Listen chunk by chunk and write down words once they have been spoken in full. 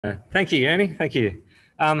Thank you, Ernie. Thank you.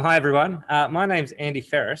 Hi, everyone. My name's Andy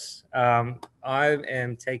Ferris. I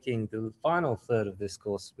am taking the final third of this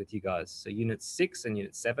course with you guys, so Unit 6 and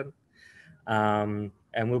Unit 7. And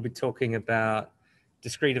we'll be talking about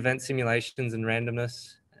discrete event simulations and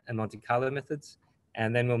randomness and Monte Carlo methods.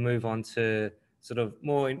 And then we'll move on to sort of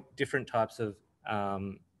more different types of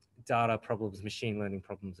data problems, machine learning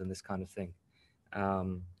problems, and this kind of thing.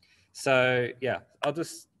 So yeah,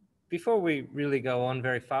 before we really go on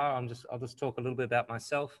very far, I'll just talk a little bit about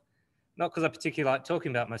myself. Not because I particularly like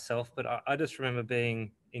talking about myself, but I just remember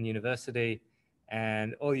being in university,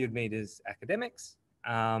 and all you'd meet is academics,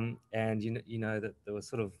 and you know that there was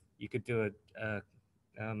sort of you could do a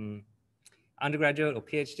undergraduate or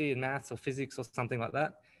PhD in maths or physics or something like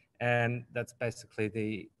that, and that's basically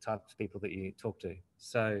the types of people that you talk to.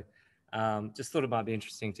 So just thought it might be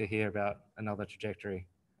interesting to hear about another trajectory.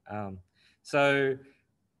 So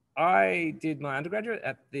I did my undergraduate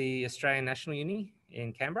at the Australian National Uni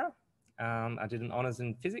in Canberra. I did an honours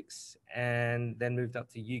in physics and then moved up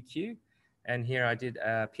to UQ. And here I did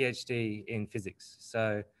a PhD in physics.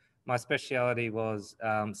 So my speciality was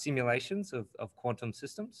simulations of quantum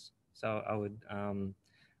systems. So I would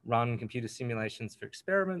run computer simulations for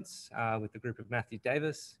experiments with a group of Matthew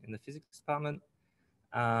Davis in the physics department.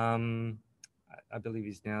 I believe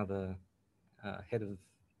he's now the head of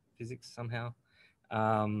physics somehow.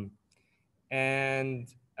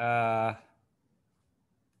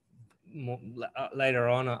 Later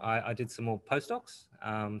on, I did some more postdocs.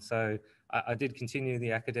 So I did continue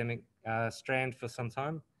the academic strand for some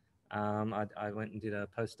time. I went and did a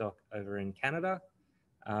postdoc over in Canada,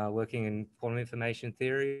 working in quantum information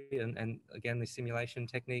theory and again, the simulation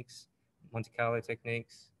techniques, Monte Carlo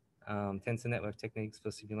techniques, tensor network techniques for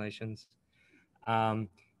simulations. And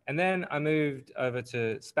then I moved over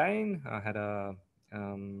to Spain. I had a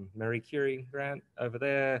Marie Curie grant over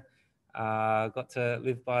there. Got to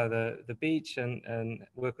live by the beach and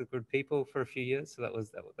work with good people for a few years. So that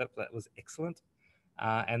was excellent.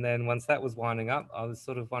 And then once that was winding up, I was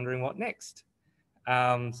sort of wondering what next.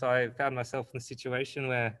 So I found myself in a situation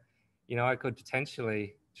where, you know, I could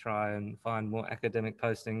potentially try and find more academic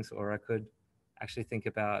postings, or I could actually think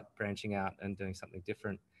about branching out and doing something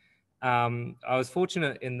different. I was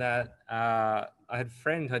fortunate in that I had a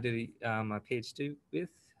friend who I did my PhD with,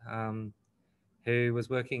 who was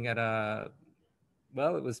working at it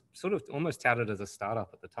was sort of almost touted as a startup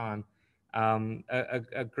at the time,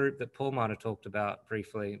 a group that Paul might have talked about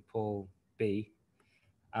briefly, Paul B,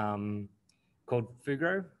 called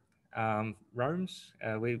Fugro. Roams.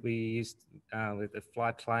 We used with the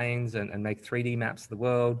fly planes and make 3D maps of the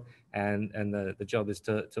world, and the job is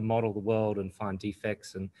to model the world and find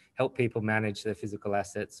defects and help people manage their physical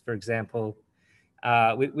assets. For example,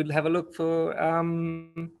 we'd have a look for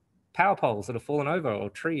power poles that have fallen over or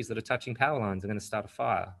trees that are touching power lines are going to start a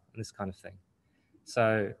fire and this kind of thing.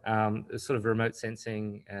 So it's sort of remote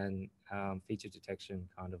sensing and feature detection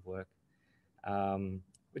kind of work.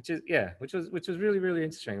 Which was really, really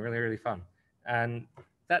interesting, really, really fun. And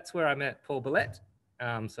that's where I met Paul Billette.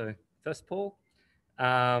 So first Paul,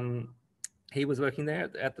 he was working there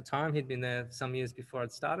at the time. He'd been there some years before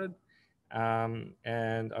I'd started. And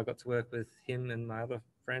I got to work with him and my other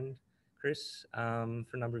friend, Chris, for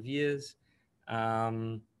a number of years,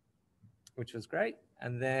 which was great.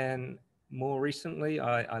 And then more recently,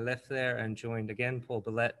 I left there and joined again Paul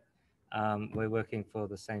Billette. We're working for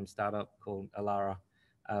the same startup called Alara.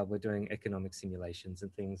 We're doing economic simulations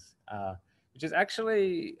and things, which is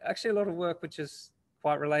actually a lot of work, which is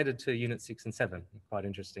quite related to Unit 6 and 7, quite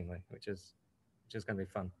interestingly, which is going to be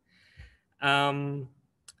fun.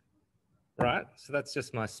 Right, so that's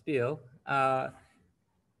just my spiel.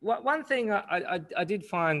 One thing I did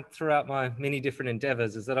find throughout my many different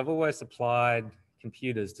endeavors is that I've always applied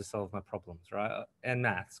computers to solve my problems, right? And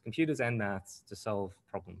maths, computers and maths to solve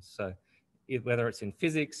problems. So whether it's in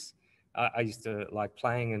physics, I used to like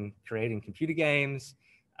playing and creating computer games,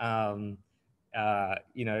 you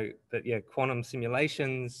know, but yeah, quantum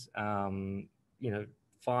simulations, you know,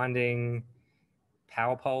 finding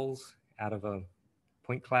power poles out of a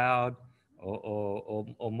point cloud, or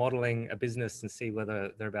modeling a business and see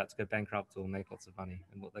whether they're about to go bankrupt or make lots of money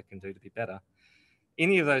and what they can do to be better.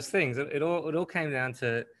 Any of those things, it all came down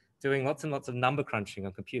to doing lots and lots of number crunching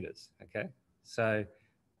on computers. Okay, so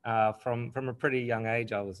from a pretty young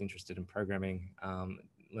age, I was interested in programming,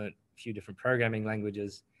 learned a few different programming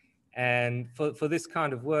languages, and for this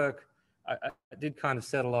kind of work, I did kind of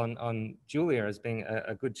settle on Julia as being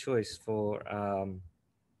a good choice for.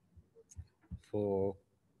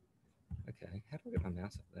 Okay, how do I get my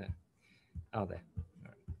mouse up there? Oh, there. All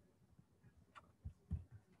right.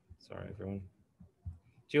 Sorry, everyone.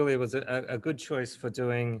 Julia was a good choice for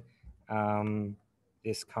doing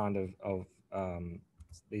this kind of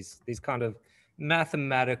these kind of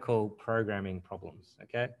mathematical programming problems.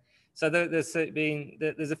 Okay, so there's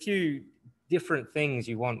a few different things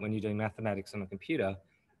you want when you're doing mathematics on a computer.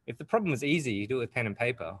 If the problem was easy, you do it with pen and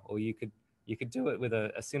paper, or you could do it with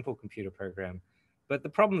a simple computer program. But the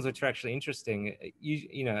problems which are actually interesting,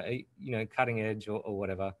 cutting edge or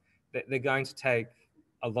whatever, they're going to take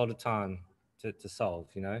a lot of time to solve.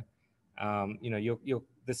 The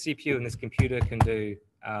CPU in this computer can do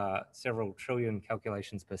several trillion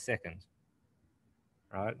calculations per second,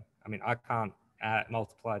 right? I mean, I can't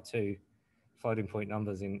multiply two floating point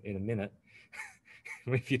numbers in a minute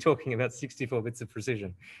if you're talking about 64 bits of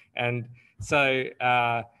precision. And so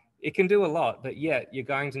it can do a lot, but yet you're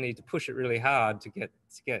going to need to push it really hard to get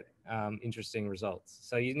interesting results.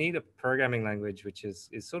 So you need a programming language which is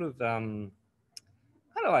sort of kind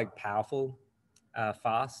of like powerful,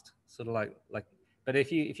 fast, sort of like. But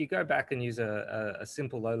if you go back and use a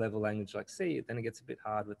simple low-level language like C, then it gets a bit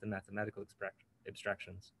hard with the mathematical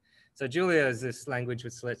abstractions. So Julia is this language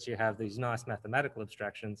which lets you have these nice mathematical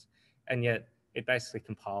abstractions, and yet it basically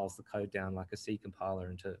compiles the code down like a C compiler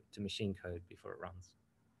into machine code before it runs.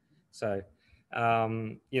 So,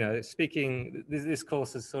 this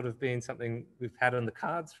course has sort of been something we've had on the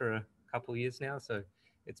cards for a couple of years now. So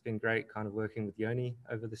it's been great kind of working with Yoni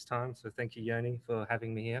over this time. So thank you, Yoni, for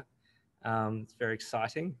having me here. It's very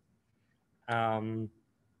exciting.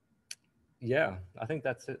 Yeah, I think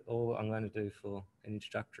that's all I'm going to do for an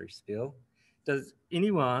introductory spiel. Does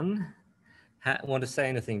anyone want to say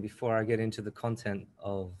anything before I get into the content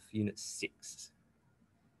of Unit 6?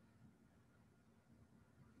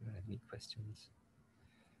 Do you have any questions?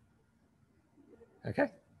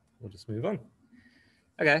 Okay, we'll just move on.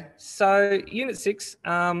 Okay, so Unit 6,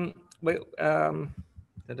 we're going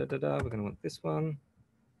to want this one.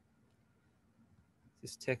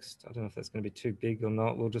 This text, I don't know if that's going to be too big or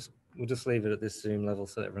not. We'll just leave it at this Zoom level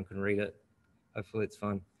so that everyone can read it. Hopefully it's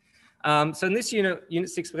fine. So in this unit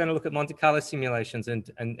 6, we're going to look at Monte Carlo simulations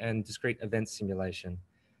and discrete event simulation.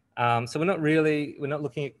 So we're not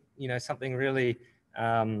looking at something really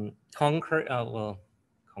concrete,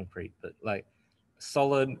 concrete, but like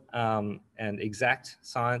solid and exact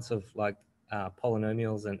science of like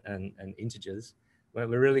polynomials and integers. We're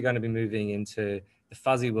really going to be moving into the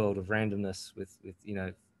fuzzy world of randomness with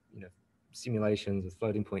simulations with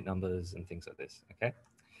floating point numbers and things like this. Okay.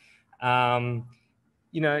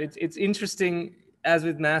 It's interesting, as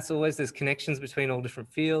with maths, always there's connections between all different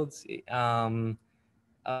fields. A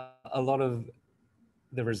lot of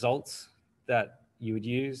the results that you would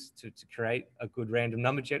use to create a good random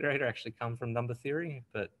number generator actually come from number theory,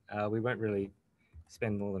 but we won't really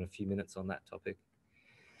spend more than a few minutes on that topic.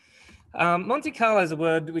 Monte Carlo is a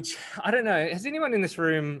word which, I don't know, has anyone in this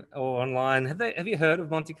room or online, have you heard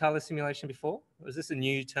of Monte Carlo simulation before? Or is this a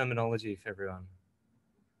new terminology for everyone?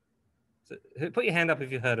 So put your hand up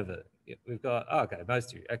if you've heard of it. We've got, oh, okay,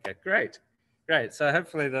 most of you. Okay, great. So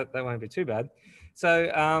hopefully that won't be too bad.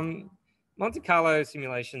 So Monte Carlo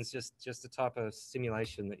simulation is just a type of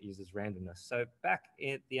simulation that uses randomness. So back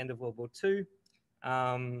at the end of World War II,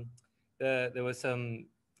 there were some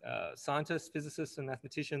scientists, physicists, and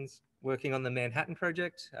mathematicians working on the Manhattan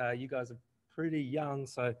Project. You guys are pretty young,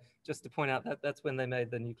 so just to point out that's when they made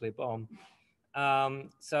the nuclear bomb.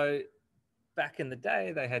 So back in the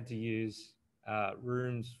day, they had to use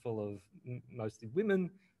rooms full of mostly women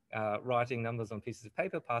writing numbers on pieces of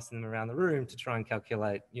paper, passing them around the room to try and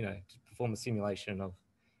calculate, to perform a simulation of,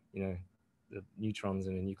 the neutrons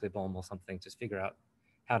in a nuclear bomb or something, to figure out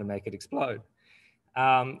how to make it explode.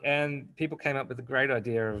 And people came up with the great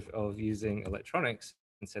idea of using electronics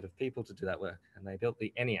instead of people to do that work. And they built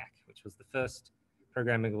the ENIAC, which was the first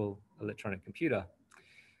programmable electronic computer.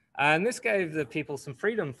 And this gave the people some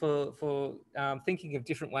freedom for thinking of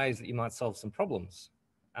different ways that you might solve some problems.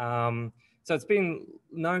 So it's been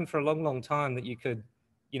known for a long, long time that you could,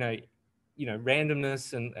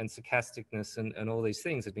 randomness and stochasticness and all these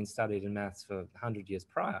things had been studied in maths for 100 years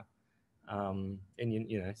prior. And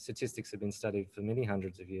statistics have been studied for many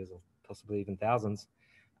hundreds of years, or possibly even thousands.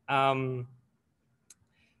 And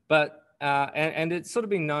it's sort of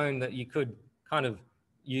been known that you could kind of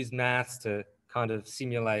use maths to kind of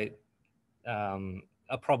simulate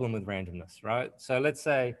a problem with randomness, right? So let's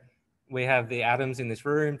say we have the atoms in this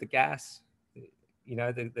room, the gas,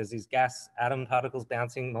 there's these gas atom particles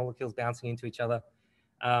bouncing, molecules bouncing into each other.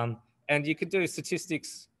 And you could do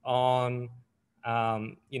statistics on,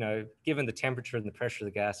 given the temperature and the pressure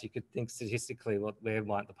of the gas, you could think statistically where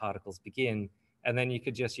might the particles begin. And then you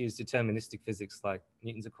could just use deterministic physics like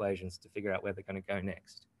Newton's equations to figure out where they're going to go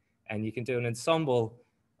next. And you can do an ensemble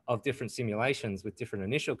of different simulations with different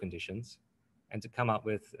initial conditions and to come up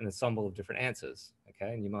with an ensemble of different answers.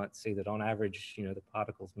 Okay, and you might see that on average, you know, the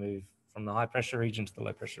particles move from the high pressure region to the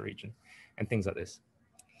low pressure region and things like this.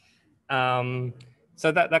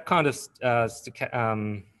 So that kind of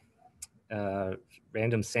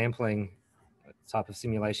random sampling type of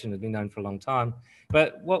simulation has been known for a long time.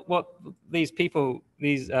 But what these people,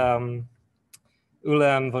 these Ulam,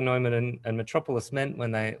 von Neumann, and Metropolis meant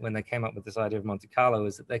when they came up with this idea of Monte Carlo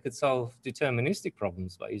is that they could solve deterministic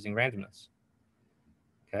problems by using randomness.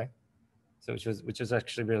 Okay, so which was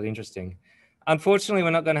actually really interesting. Unfortunately,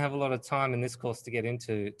 we're not going to have a lot of time in this course to get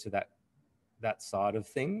into that side of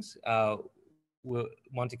things.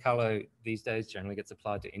 Monte Carlo these days generally gets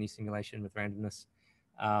applied to any simulation with randomness,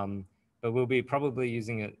 but we'll be probably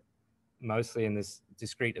using it mostly in this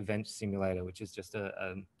discrete event simulator, which is just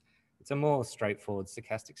it's a more straightforward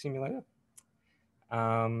stochastic simulator.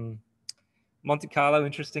 Monte Carlo,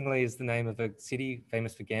 interestingly, is the name of a city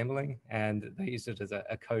famous for gambling, and they used it as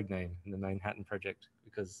a code name in the Manhattan Project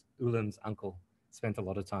because Ulam's uncle spent a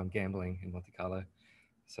lot of time gambling in Monte Carlo.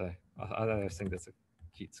 So I think that's a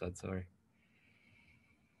cute side story.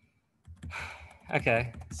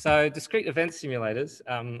 Okay, so discrete event simulators,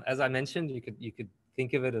 as I mentioned, you could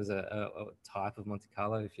think of it as a type of Monte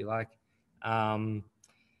Carlo if you like, and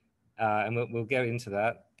we'll get into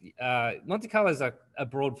that. Monte Carlo is a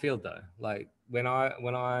broad field though. Like when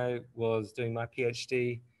I was doing my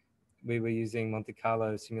PhD, we were using Monte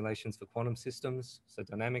Carlo simulations for quantum systems, so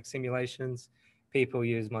dynamic simulations. People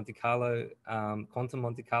use Monte Carlo, quantum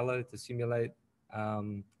Monte Carlo to simulate,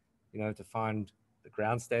 to find the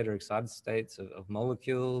ground state or excited states of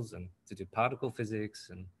molecules and to do particle physics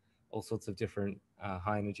and all sorts of different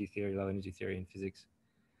high energy theory, low energy theory in physics.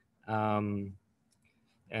 And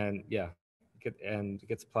yeah, it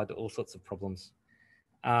gets applied to all sorts of problems.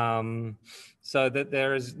 So that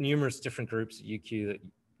there is numerous different groups at UQ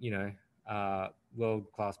that,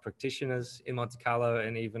 world-class practitioners in Monte Carlo,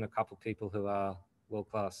 and even a couple of people who are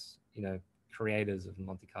world-class, creators of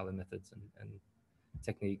Monte Carlo methods and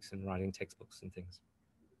techniques and writing textbooks and things.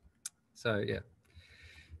 So yeah.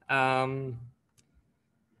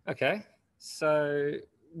 Okay, so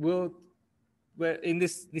we're in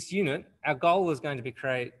this unit, our goal is going to be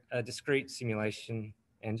create a discrete simulation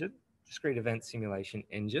engine, discrete event simulation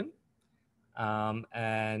engine.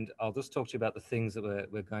 And I'll just talk to you about the things that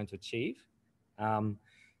we're going to achieve.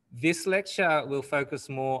 This lecture will focus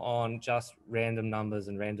more on just random numbers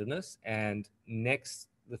and randomness, and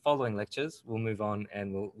the following lectures we'll move on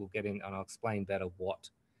and we'll get in and I'll explain better what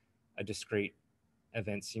a discrete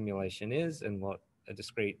event simulation is and what a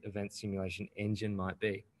discrete event simulation engine might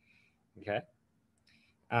be. Okay.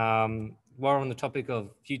 While on the topic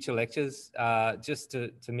of future lectures, just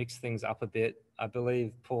to mix things up a bit, I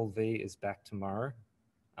believe Paul V is back tomorrow.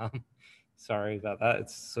 Sorry about that.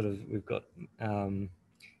 It's sort of, we've got,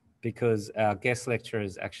 because our guest lecturer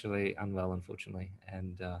is actually unwell, unfortunately,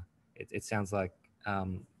 and it sounds like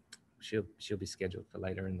she'll be scheduled for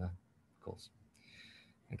later in the course.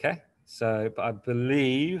 Okay, so but I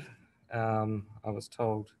believe I was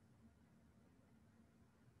told.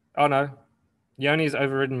 Oh no, Yoni's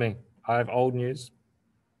overridden me. I have old news.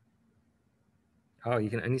 Oh, you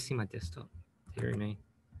can only see my desktop. Dear me.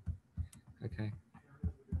 Okay.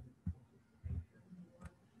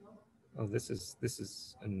 Oh, this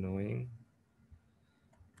is annoying.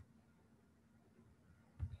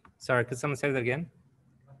 Sorry, could someone say that again?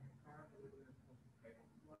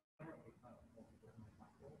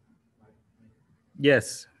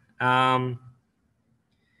 Yes.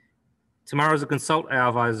 Tomorrow's a consult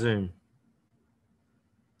hour via Zoom.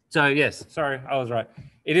 So yes, sorry, I was right.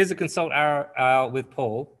 It is a consult hour with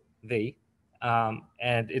Paul V,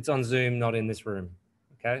 and it's on Zoom, not in this room.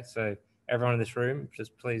 Okay, so everyone in this room,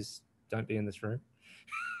 just please don't be in this room.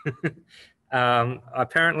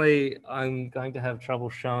 Apparently, I'm going to have trouble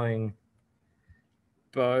showing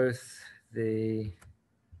both the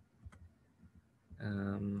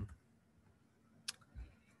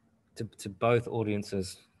to both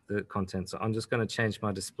audiences the content. So I'm just going to change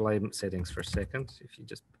my display settings for a second. If you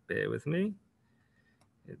just bear with me.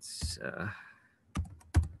 It's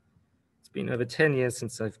been over 10 years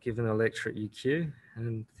since I've given a lecture at UQ,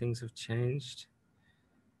 and things have changed.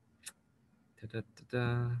 Da, da, da,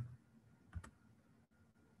 da.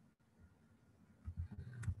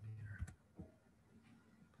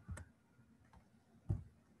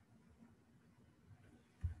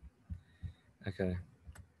 Okay.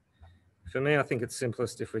 For me, I think it's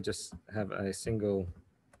simplest if we just have a single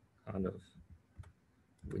kind of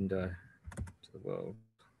window to the world.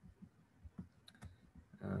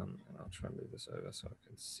 And I'll try and move this over so I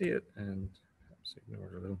can see it and So ignore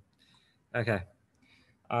it a little. Okay.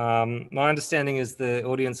 My understanding is the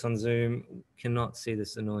audience on Zoom cannot see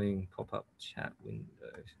this annoying pop-up chat window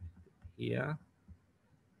here,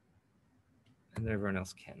 and everyone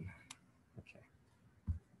else can. Okay.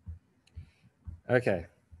 Okay.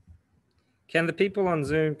 Can the people on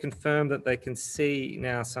Zoom confirm that they can see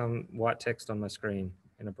now some white text on my screen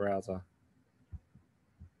in a browser?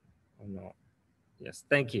 Or not? Yes,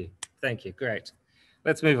 thank you. Thank you, great.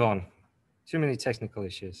 Let's move on. Too many technical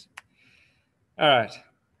issues. All right.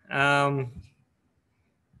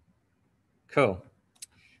 Cool.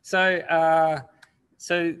 So,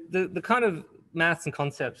 the kind of maths and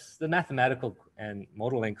concepts, the mathematical and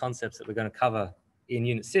modeling concepts that we're going to cover in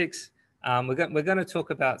Unit 6, we're going to talk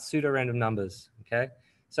about pseudo-random numbers. Okay.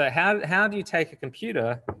 So how do you take a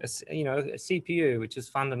computer, a CPU, which is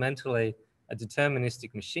fundamentally a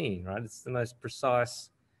deterministic machine, right? It's the most precise,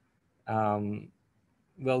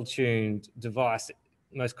 well-tuned device,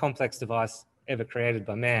 most complex device ever created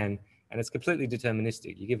by man, and it's completely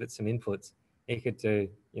deterministic. You give it some inputs, it could do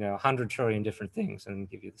 100 trillion different things and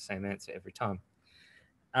give you the same answer every time.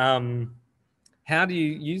 How do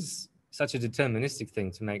you use such a deterministic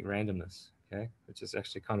thing to make randomness? Okay, which is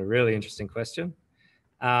actually kind of really interesting question.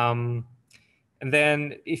 And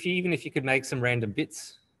then even if you could make some random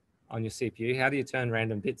bits on your CPU, how do you turn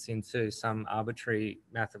random bits into some arbitrary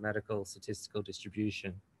mathematical statistical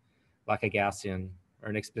distribution, like a Gaussian or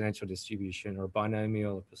an exponential distribution or a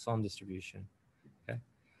binomial or Poisson distribution? Okay.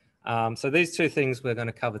 So these two things we're going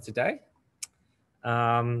to cover today.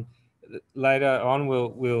 Later on,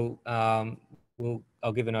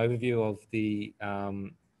 I'll give an overview of the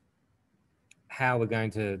how we're going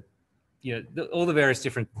to, all the various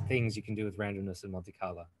different things you can do with randomness and Monte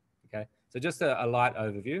Carlo. Okay, so just a light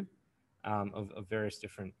overview of various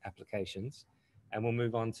different applications, and we'll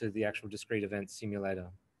move on to the actual discrete event simulator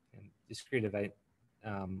and discrete event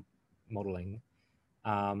modeling,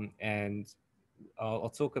 and I'll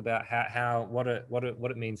talk about what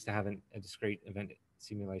it means to have a discrete event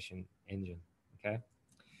simulation engine. Okay.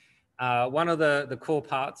 One of the core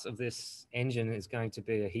parts of this engine is going to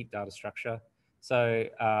be a heap data structure. So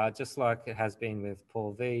just like it has been with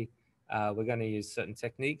Paul V, we're going to use certain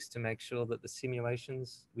techniques to make sure that the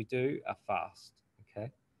simulations we do are fast. Okay.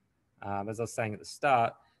 As I was saying at the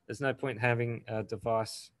start, there's no point having a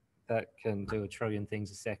device that can do 1 trillion things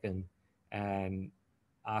a second and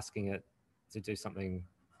asking it to do something,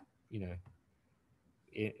 with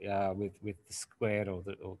the squared or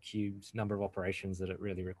cubed number of operations that it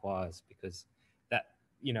really requires, because that,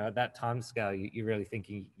 at that time scale, you're really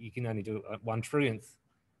thinking you can only do 1 trillionth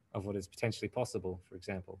of what is potentially possible, for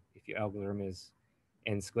example, if your algorithm is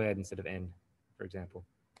n squared instead of n, for example.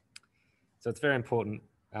 So it's very important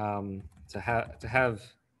to have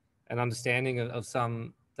an understanding of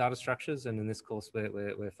some data structures, and in this course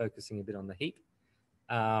we're focusing a bit on the heap.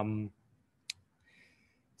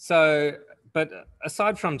 But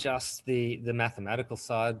aside from just the mathematical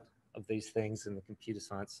side of these things and the computer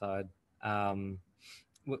science side,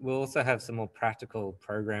 we'll also have some more practical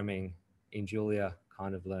programming in Julia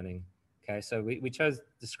kind of learning. Okay, so we chose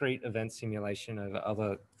discrete event simulation over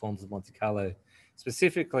other forms of Monte Carlo,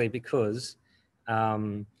 specifically because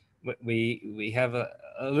we have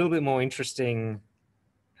a little bit more interesting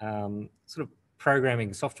sort of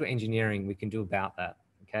programming, software engineering we can do about that.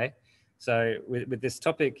 Okay, so with this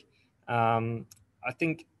topic, I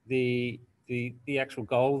think the actual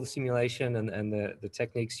goal of the simulation and the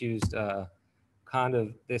techniques used are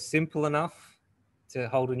they're simple enough to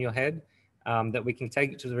hold in your head, that we can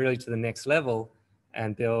take it really to the next level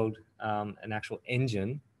and build an actual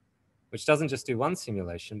engine which doesn't just do one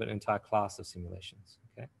simulation but an entire class of simulations.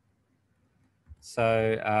 Okay.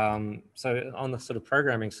 So so on the sort of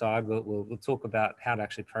programming side, we'll talk about how to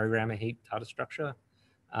actually program a heap data structure.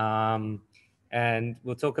 And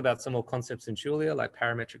we'll talk about some more concepts in Julia, like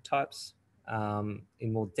parametric types,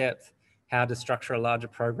 in more depth, how to structure a larger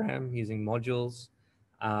program using modules.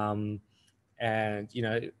 And,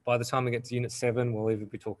 by the time we get to Unit 7, we'll even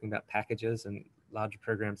be talking about packages and larger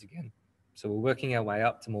programs again. So we're working our way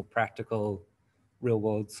up to more practical,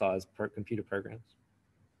 real-world size computer programs.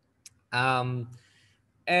 And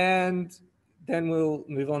then we'll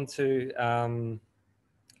move on to,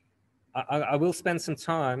 I will spend some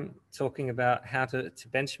time talking about how to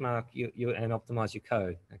benchmark and optimize your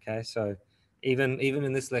code. Okay, so even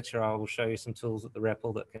in this lecture, I will show you some tools at the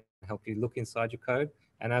REPL that can help you look inside your code.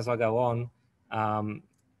 And as I go on,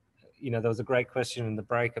 there was a great question in the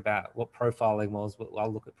break about what profiling was.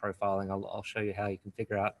 I'll look at profiling. I'll show you how you can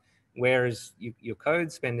figure out where is your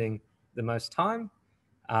code spending the most time,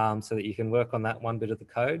 so that you can work on that one bit of the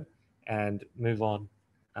code and move on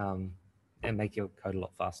and make your code a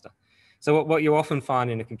lot faster. So what you often find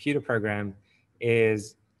in a computer program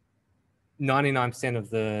is 99% of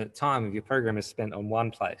the time of your program is spent on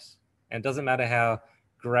one place. And it doesn't matter how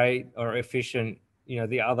great or efficient,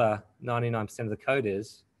 the other 99% of the code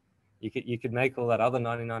is, you could make all that other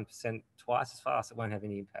 99% twice as fast. It won't have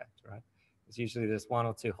any impact, right? It's usually there's one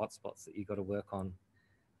or two hotspots that you've got to work on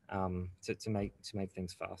to make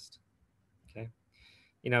things fast. Okay,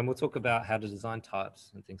 and we'll talk about how to design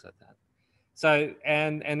types and things like that. So,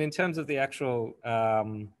 and in terms of the actual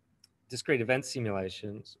discrete event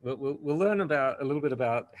simulations, we'll learn about a little bit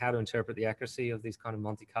about how to interpret the accuracy of these kind of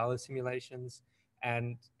Monte Carlo simulations,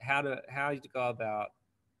 and how to go about,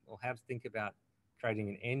 or how to think about creating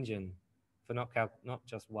an engine for not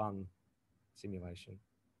just one simulation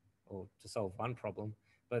or to solve one problem,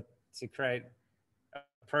 but to create a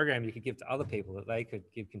program you could give to other people that they could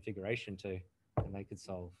give configuration to, and they could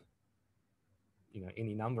solve,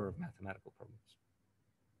 any number of mathematical problems.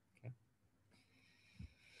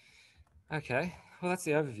 Okay. Well, that's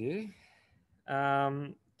the overview.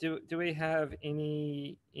 Do we have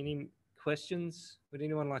any questions? Would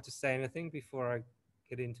anyone like to say anything before I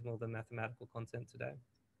get into more of the mathematical content today?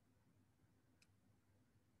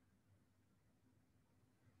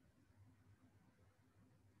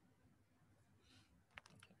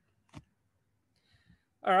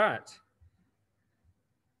 All right.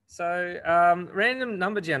 So random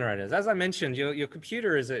number generators. As I mentioned, your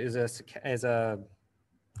computer is a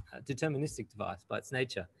deterministic device by its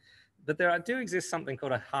nature, but there do exist something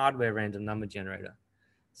called a hardware random number generator.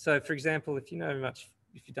 So, for example, if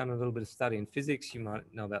you've done a little bit of study in physics, you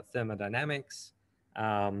might know about thermodynamics.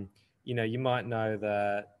 You might know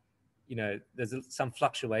that there's some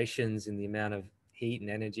fluctuations in the amount of heat and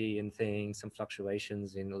energy and things, some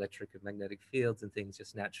fluctuations in electric and magnetic fields and things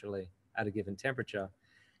just naturally at a given temperature.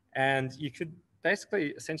 And you could basically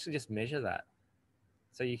essentially just measure that.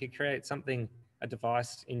 So you could create a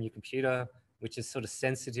device in your computer, which is sort of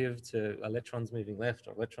sensitive to electrons moving left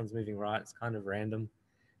or electrons moving right. It's kind of random.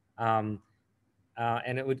 And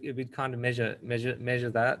it would kind of measure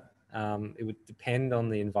that. It would depend on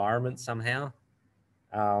the environment somehow.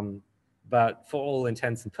 But for all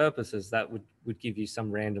intents and purposes, that would give you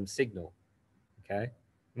some random signal. Okay.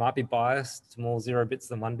 It might be biased to more 0 bits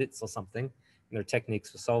than 1 bits or something. And there are techniques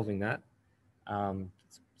for solving that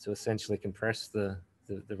to essentially compress the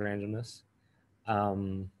randomness.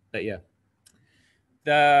 But yeah,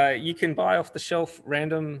 you can buy off the shelf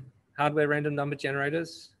hardware random number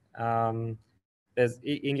generators. There's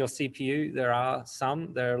in your CPU, there are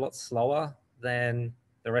some. They're a lot slower than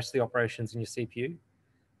the rest of the operations in your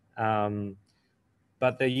CPU.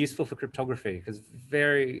 But they're useful for cryptography, because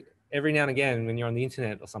every now and again, when you're on the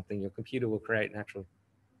internet or something, your computer will create an actual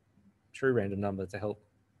true random number to help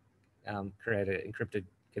create an encrypted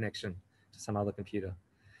connection to some other computer.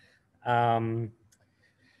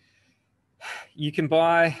 You can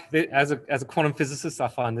buy, as a quantum physicist, I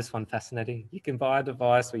find this one fascinating. You can buy a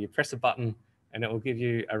device where you press a button and it will give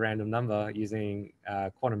you a random number using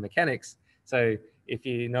quantum mechanics. So if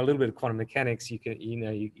you know a little bit of quantum mechanics, you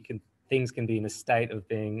can things can be in a state of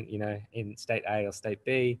being, in state A or state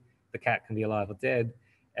B. The cat can be alive or dead,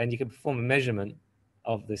 and you can perform a measurement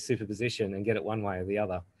of the superposition and get it one way or the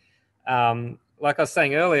other. Like I was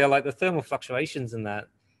saying earlier, like the thermal fluctuations in that,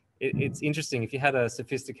 it's interesting. If you had a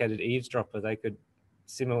sophisticated eavesdropper, they could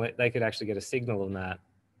actually get a signal on that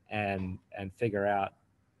and figure out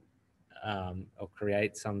or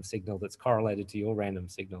create some signal that's correlated to your random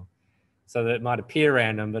signal, so that it might appear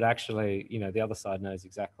random, but actually, the other side knows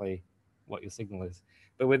exactly what your signal is.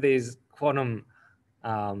 But with these quantum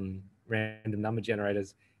random number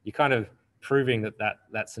generators, you're kind of proving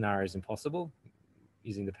that scenario is impossible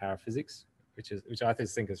using the power of physics, which I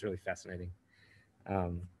think is really fascinating.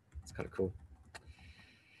 It's kind of cool.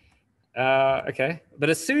 Okay, but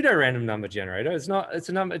a pseudo random number generator it's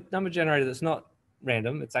a number generator that's not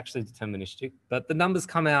random. It's actually deterministic, but the numbers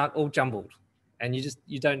come out all jumbled, and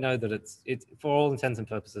you don't know that it's for all intents and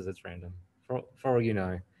purposes it's random. For all you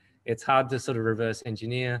know, it's hard to sort of reverse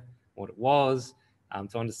engineer what it was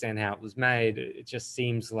to understand how it was made. It just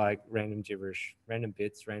seems like random gibberish, random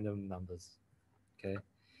bits, random numbers. Okay.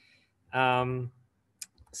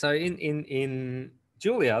 So in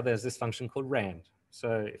Julia, there's this function called rand.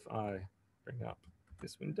 So if I bring up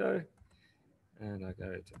this window and I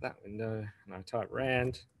go to that window and I type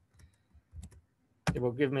rand, it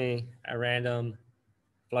will give me a random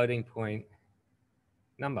floating point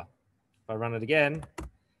number. If I run it again,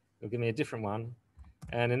 it'll give me a different one.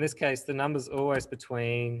 And in this case, the number's always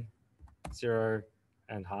between 0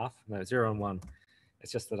 and half. No, 0 and 1.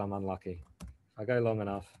 It's just that I'm unlucky. If I go long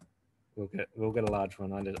enough, we'll get a large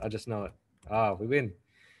one. I just know it. Oh, we win.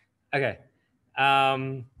 Okay.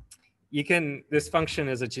 This function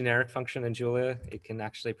is a generic function in Julia. It can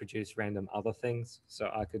actually produce random other things. So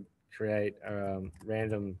I could create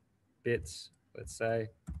random bits, let's say.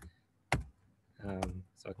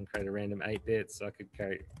 So I can create a random 8 bits. I could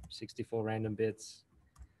create 64 random bits.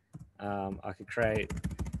 I could create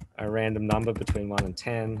a random number between 1 and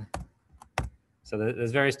 10. So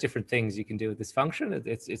there's various different things you can do with this function.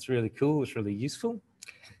 It's really cool. It's really useful.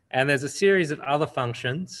 And there's a series of other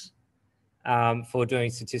functions for doing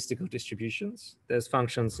statistical distributions. There's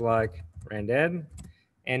functions like rand_n.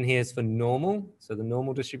 N here is for normal, so the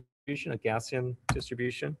normal distribution, a Gaussian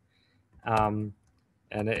distribution.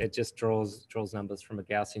 And it just draws numbers from a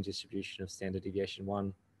Gaussian distribution of standard deviation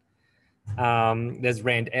 1. There's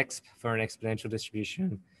rand_exp for an exponential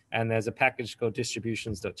distribution. And there's a package called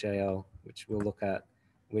distributions.jl, which we'll look at,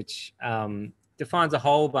 which defines a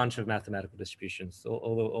whole bunch of mathematical distributions,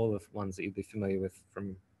 all the ones that you'll be familiar with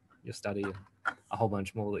from your study, and a whole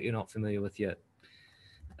bunch more that you're not familiar with yet.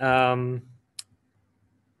 All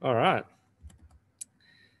right.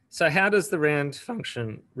 So how does the rand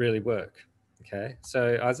function really work? Okay,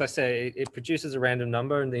 so as I say, it produces a random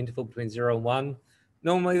number in the interval between 0 and 1.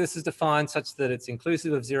 Normally, this is defined such that it's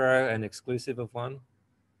inclusive of 0 and exclusive of 1.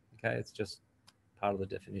 Okay, it's just part of the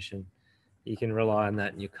definition. You can rely on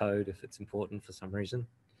that in your code if it's important for some reason.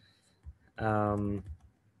 The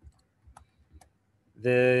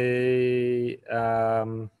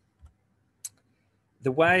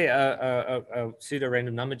way a pseudo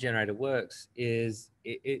random number generator works is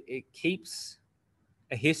it keeps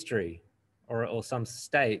a history or some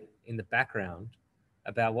state in the background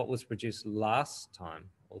about what was produced last time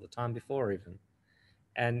or the time before even.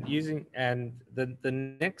 And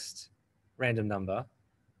the next random number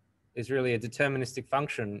is really a deterministic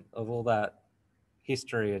function of all that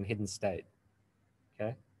history and hidden state.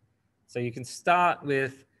 Okay, so you can start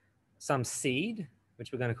with some seed,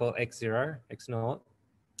 which we're going to call x0, x0.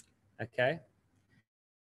 Okay,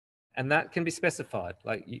 and that can be specified.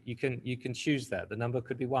 Like you can choose that. The number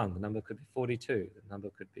could be 1, the number could be 42, the number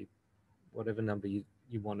could be whatever number you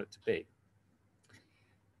want it to be.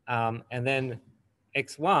 And then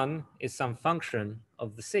x1 is some function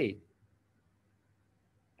of the seed.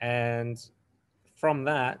 And from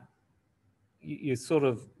that, you sort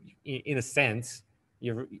of, in a sense,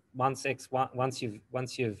 once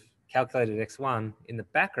you've calculated x1 in the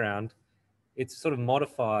background, it's sort of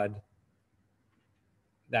modified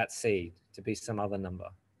that seed to be some other number,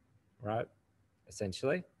 right?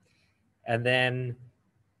 Essentially. And then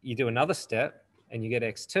you do another step and you get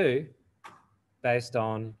x2 based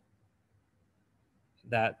on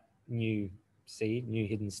that new seed, new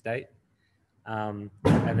hidden state, and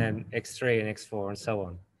then x3 and x4 and so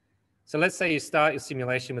on. So let's say you start your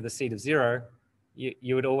simulation with a seed of 0,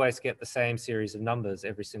 you would always get the same series of numbers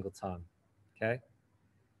every single time, okay?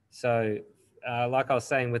 So like I was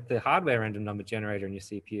saying with the hardware random number generator in your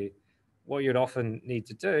CPU, what you'd often need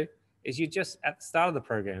to do is you just, at the start of the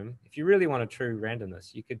program, if you really want a true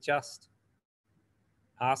randomness, you could just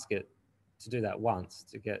ask it to do that once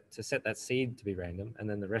to set that seed to be random, and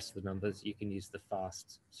then the rest of the numbers you can use the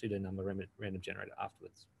fast pseudo number random generator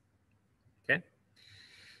afterwards. Okay.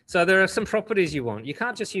 So there are some properties you want. You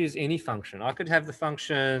can't just use any function. I could have the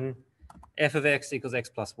function f of x equals x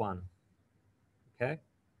plus 1. Okay.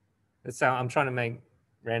 That's how I'm trying to make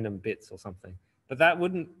random bits or something. But that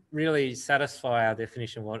wouldn't really satisfy our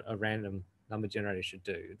definition of what a random number generator should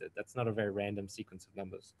do. That's not a very random sequence of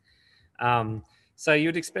numbers. So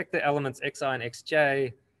you'd expect the elements xi and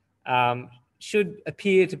xj should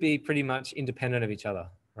appear to be pretty much independent of each other,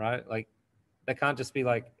 right? Like they can't just be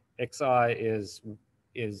like xi is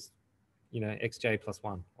xj plus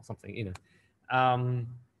 1 or something,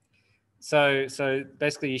 So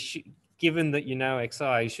basically, given that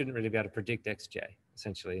xi, you shouldn't really be able to predict xj,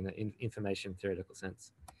 essentially, in an information theoretical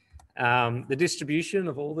sense. The distribution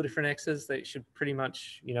of all the different x's, they should pretty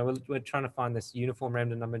much, we're trying to find this uniform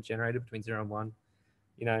random number generator between 0 and 1.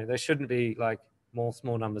 There shouldn't be like more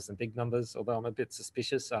small numbers than big numbers, although I'm a bit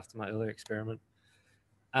suspicious after my earlier experiment.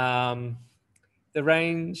 The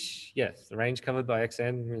range, yes, the range covered by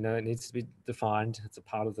xn, it needs to be defined. It's a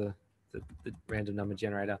part of the random number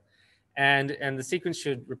generator. And the sequence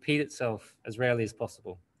should repeat itself as rarely as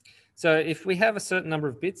possible. So if we have a certain number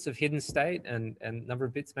of bits of hidden state and number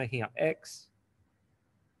of bits making up x,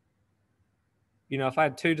 if I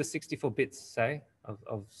had 2 to 64 bits, say,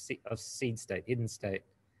 of seed state, hidden state,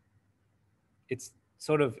 it's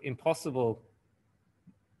sort of impossible,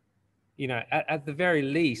 at the very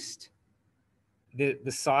least,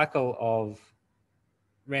 the cycle of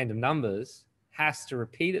random numbers has to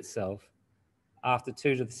repeat itself after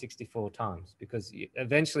 2 to the 64 times, because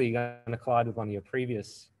eventually you're going to collide with one of your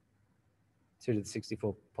previous 2 to the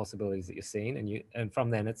 64 possibilities that you're seeing, and from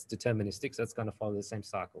then it's deterministic, so it's going to follow the same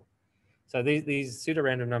cycle. So these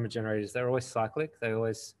pseudo-random number generators, they're always cyclic. They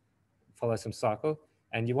always follow some cycle,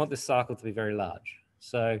 and you want this cycle to be very large.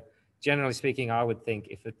 So generally speaking, I would think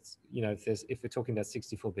if it's, if we're talking about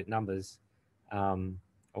 64-bit numbers, or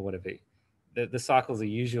whatever, the cycles are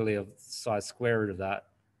usually of size square root of that,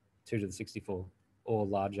 2 to the 64, or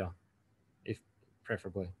larger, if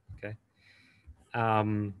preferably. Okay.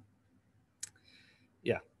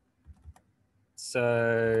 Yeah.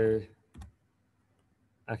 So,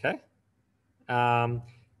 okay.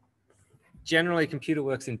 Generally, computer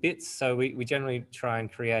works in bits, so we generally try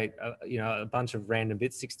and create a bunch of random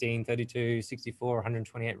bits, 16, 32, 64,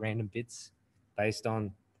 128 random bits based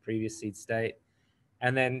on previous seed state,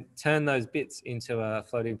 and then turn those bits into a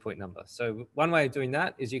floating point number. So one way of doing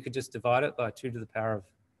that is you could just divide it by 2 to the power of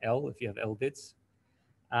L if you have L bits.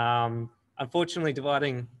 Unfortunately,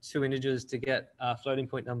 dividing 2 integers to get a floating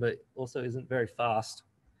point number also isn't very fast.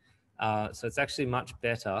 So it's actually much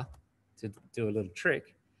better to do a little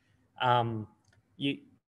trick. Paul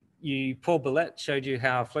Billette showed you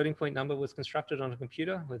how a floating point number was constructed on a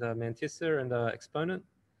computer with a mantissa and an exponent.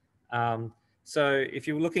 So if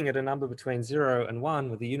you're looking at a number between 0 and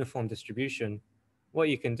 1 with a uniform distribution, what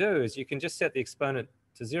you can do is you can just set the exponent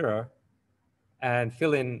to 0 and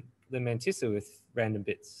fill in the mantissa with random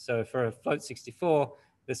bits. So for a float 64,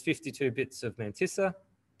 there's 52 bits of mantissa.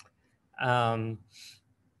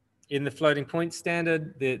 In the floating point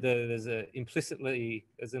standard, there's an implicit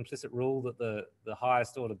rule that the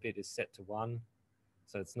highest order bit is set to 1,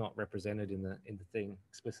 so it's not represented in the thing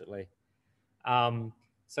explicitly.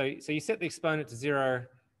 So you set the exponent to 0.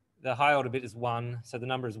 The high order bit is 1, so the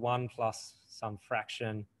number is 1 plus some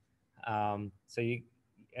fraction. And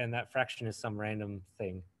that fraction is some random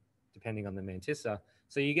thing, depending on the mantissa.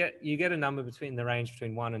 So you get a number between the range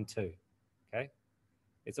between 1 and 2. Okay.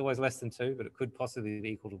 It's always less than 2, but it could possibly be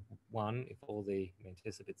equal to 1 if all the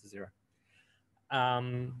mantissa bits are 0.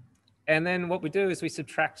 And then what we do is we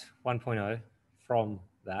subtract 1.0 from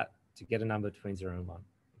that to get a number between 0 and 1.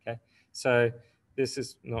 Okay, so this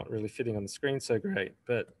is not really fitting on the screen so great,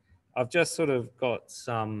 but I've just sort of got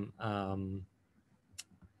some.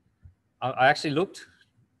 I actually looked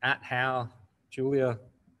at how Julia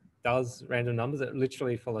does random numbers. It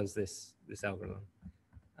literally follows this algorithm.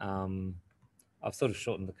 I've sort of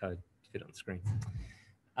shortened the code to fit on the screen.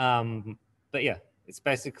 But yeah, it's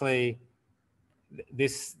basically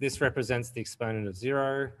this represents the exponent of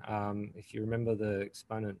 0. If you remember, the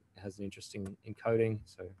exponent has an interesting encoding,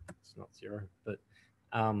 so it's not 0. But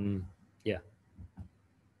yeah,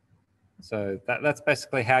 so that's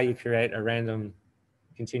basically how you create a random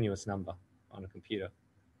continuous number on a computer.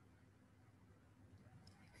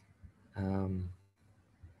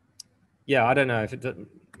 Yeah, I don't know if the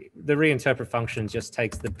reinterpret function just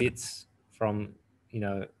takes the bits from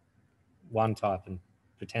one type and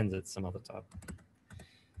pretends it's some other type.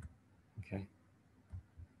 Okay.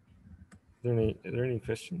 Are there any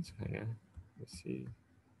questions? Hang on. Let's see.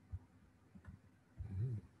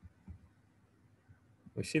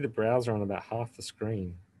 We see the browser on about half the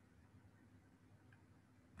screen.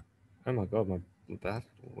 Oh my God,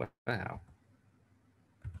 wow.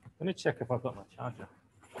 Let me check if I've got my charger.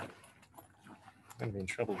 I'm going to be in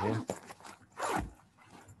trouble here.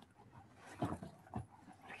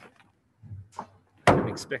 I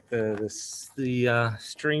expect the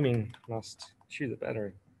streaming must chew the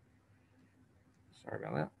battery. Sorry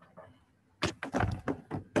about that.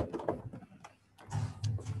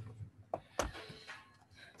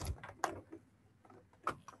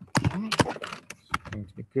 It's going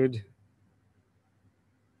to be good.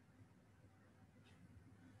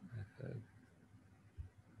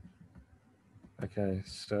 Okay,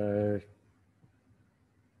 so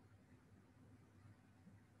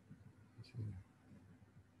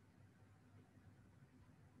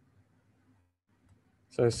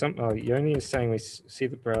Yoni is saying we see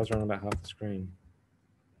the browser on about half the screen.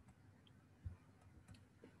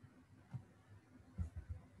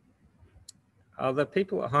 Are the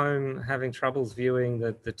people at home having troubles viewing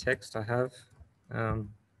the text I have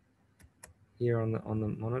here on the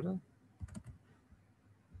monitor?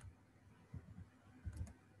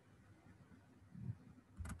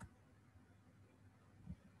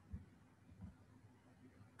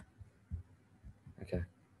 Okay,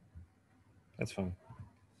 that's fine.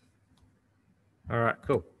 All right,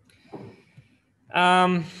 cool.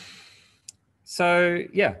 So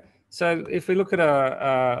yeah, so if we look at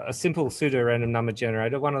a simple pseudo random number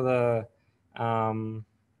generator, one of the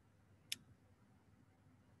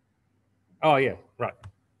Oh yeah, right.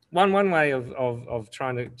 One way of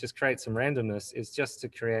trying to just create some randomness is just to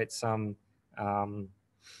create some kind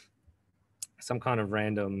of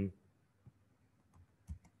random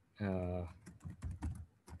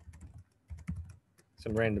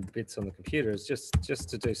some random bits on the computer is just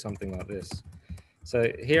to do something like this.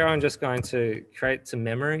 So here I'm just going to create some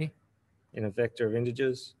memory in a vector of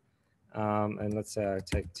integers. And let's say I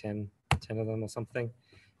take 10 of them or something.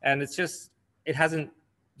 And it's just, it hasn't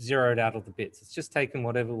zeroed out all the bits. It's just taken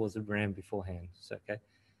whatever was in RAM beforehand. So, okay.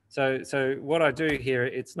 So what I do here,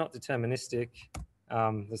 it's not deterministic.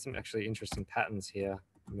 There's some actually interesting patterns here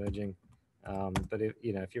emerging. But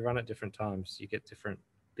if you run at different times, you get different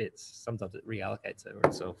bits. Sometimes it reallocates over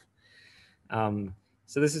itself.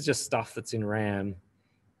 So this is just stuff that's in RAM.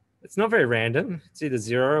 It's not very random. It's either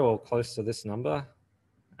 0 or close to this number.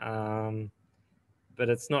 But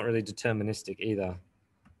it's not really deterministic either.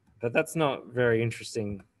 But that's not very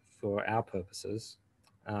interesting for our purposes.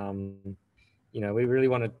 We really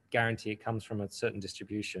want to guarantee it comes from a certain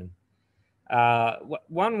distribution.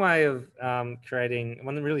 One way of one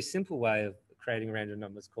really simple way of creating random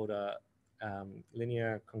numbers called a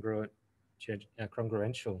linear congruential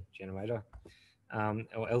generator,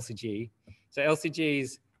 or LCG. So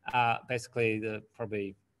LCGs are basically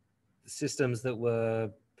probably the systems that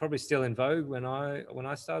were probably still in vogue when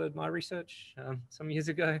I started my research some years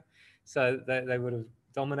ago. So they would have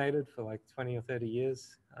dominated for like 20 or 30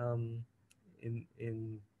 years in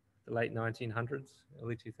the late 1900s,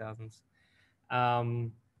 early 2000s.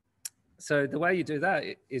 So the way you do that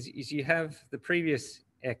is you have the previous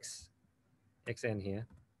xn here,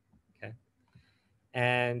 okay,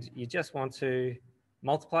 and you just want to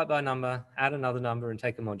multiply it by a number, add another number, and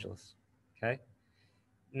take a modulus, okay?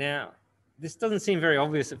 Now, this doesn't seem very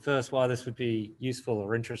obvious at first why this would be useful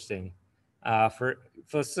or interesting. For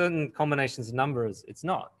certain combinations of numbers, it's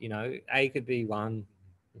not. A could be 1,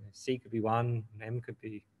 C could be 1, M could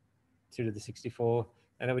be 2 to the 64,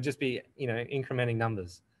 and it would just be incrementing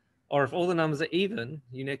numbers. Or if all the numbers are even,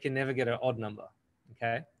 you can never get an odd number.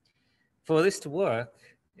 Okay. For this to work,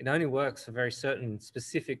 it only works for very certain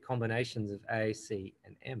specific combinations of A, C,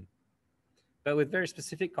 and M. But with very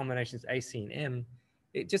specific combinations A, C, and M,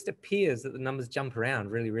 it just appears that the numbers jump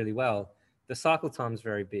around really, really well. The cycle time is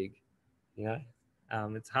very big.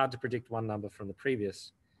 It's hard to predict one number from the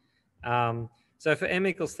previous. So for M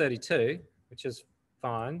equals 32, which is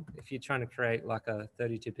fine if you're trying to create like a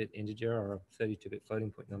 32-bit integer or a 32-bit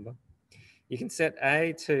floating point number, you can set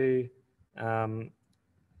A to,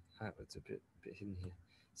 it's a bit hidden here,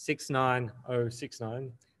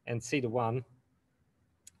 69069, and C to 1.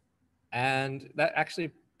 And that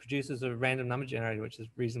actually produces a random number generator, which is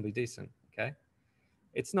reasonably decent, okay?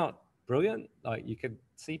 It's not brilliant. Like, you could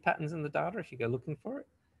see patterns in the data if you go looking for it.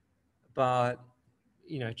 But,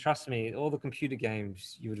 trust me, all the computer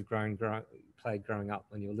games you would have played growing up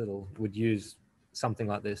when you were little would use something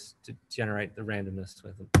like this to generate the randomness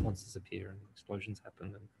where the monsters appear and explosions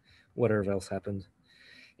happen and whatever else happened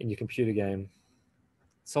in your computer game.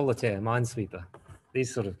 Solitaire, Minesweeper,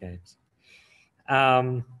 these sort of games.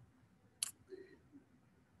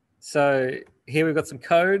 So here we've got some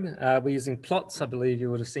code. We're using plots. I believe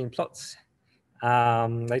you would have seen plots,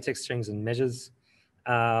 latex strings and measures.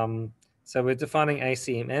 So we're defining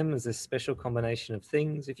ACMM as a special combination of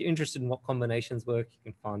things. If you're interested in what combinations work, you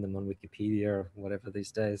can find them on Wikipedia or whatever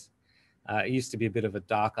these days. It used to be a bit of a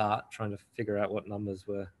dark art trying to figure out what numbers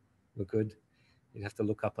were good. You'd have to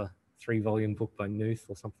look up a 3-volume book by Knuth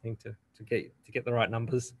or something to get the right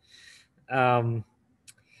numbers.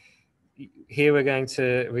 Here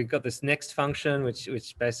we've got this next function,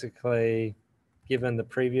 which basically, given the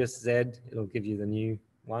previous Z, it'll give you the new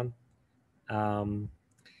one.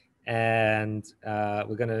 And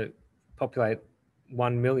we're going to populate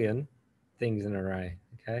 1 million things in an array,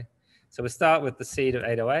 okay? So we start with the seed of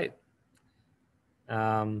 808,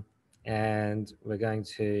 and we're going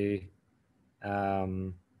to,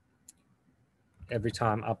 every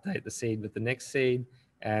time, update the seed with the next seed,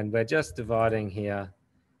 and we're just dividing here.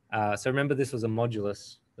 So remember, this was a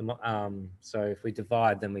modulus. So if we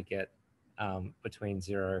divide, then we get between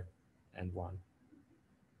 0 and 1.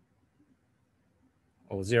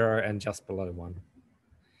 Or 0 and just below 1.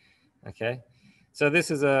 Okay, so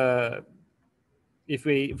this is if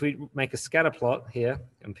we make a scatter plot here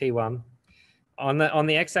in P1, on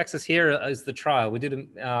the x-axis here is the trial. We did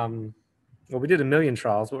a million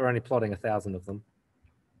trials, but we're only plotting 1,000 of them.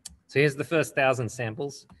 So here's the first 1,000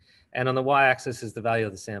 samples, and on the y-axis is the value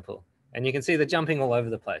of the sample. And you can see they're jumping all over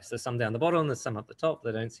the place. There's some down the bottom, there's some up the top.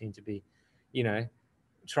 They don't seem to be,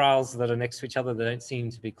 trials that are next to each other. They don't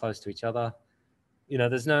seem to be close to each other.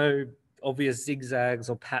 There's no obvious zigzags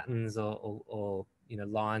or patterns or you know,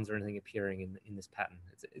 lines or anything appearing in this pattern.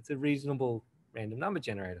 It's a reasonable random number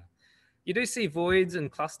generator. You do see voids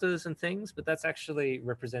and clusters and things, but that's actually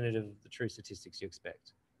representative of the true statistics you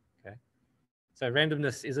expect. Okay, so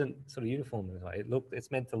randomness isn't sort of uniform in a way.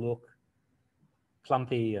 It's meant to look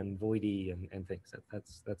clumpy and voidy and things.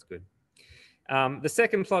 That's good. The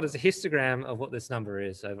second plot is a histogram of what this number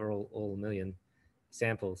is over all 1 million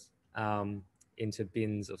samples into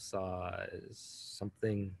bins of size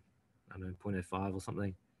something, I don't know, 0.05 or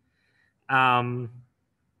something.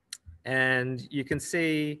 And you can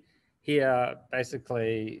see here,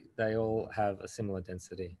 basically, they all have a similar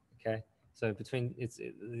density, okay? So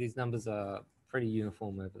these numbers are pretty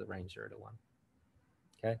uniform over the range 0 to 1,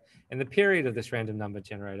 okay? And the period of this random number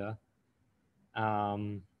generator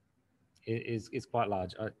is quite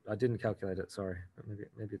large. I didn't calculate it, sorry. But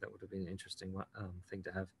maybe that would have been an interesting thing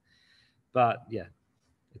to have. But yeah,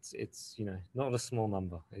 it's you know, not a small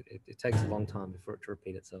number. It takes a long time for it to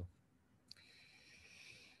repeat itself.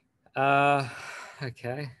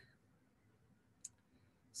 Okay.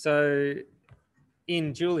 So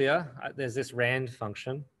in Julia, there's this rand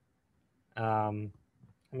function. How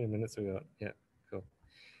many minutes have we got? Yeah, cool.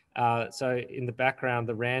 So in the background,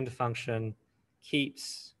 the rand function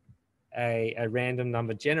keeps a random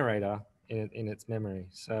number generator in its memory.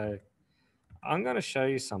 So I'm going to show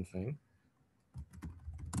you something.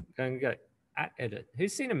 I'm going to go at edit.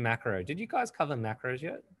 Who's seen a macro? Did you guys cover macros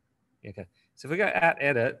yet? Okay. So if we go at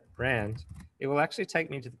edit rand, it will actually take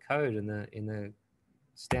me to the code in the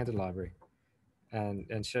standard library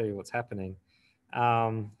and show you what's happening.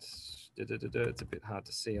 It's a bit hard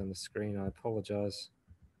to see on the screen. I apologize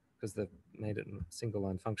because they've made it a single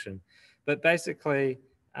line function. But basically,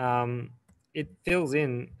 it fills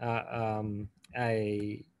in a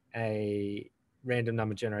random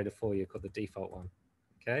number generator for you called the default one.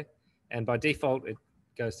 Okay. And by default, it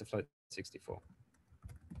goes to float 64.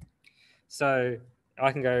 So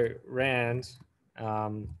I can go rand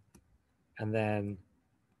and then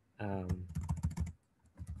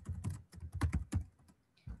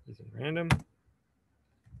using random.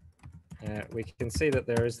 We can see that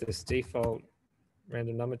there is this default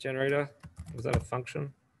random number generator. Was that a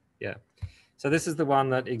function? Yeah. So this is the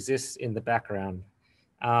one that exists in the background.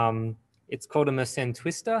 It's called a Mersenne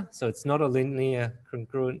twister. So it's not a linear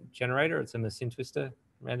congruent generator. It's a Mersenne twister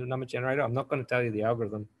random number generator. I'm not going to tell you the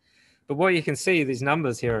algorithm. But what you can see, these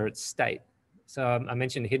numbers here are its state. So I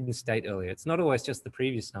mentioned hidden state earlier. It's not always just the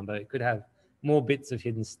previous number. It could have more bits of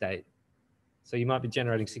hidden state. So you might be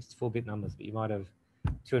generating 64-bit numbers, but you might have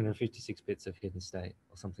 256 bits of hidden state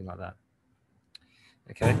or something like that.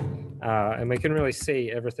 Okay, and we can really see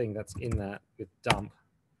everything that's in that with dump.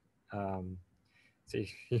 So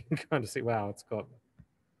you can kind of see, wow, it's got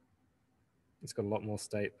a lot more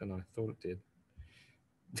state than I thought it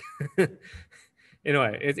did.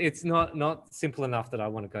 Anyway, it's not simple enough that I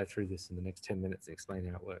want to go through this in the next 10 minutes and explain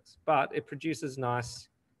how it works. But it produces nice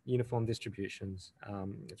uniform distributions.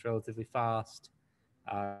 It's relatively fast.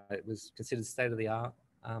 It was considered state of the art,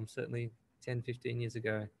 certainly 10, 15 years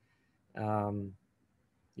ago.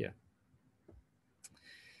 Yeah.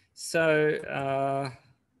 So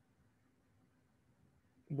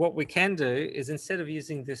what we can do is, instead of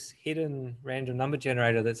using this hidden random number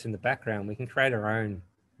generator that's in the background, we can create our own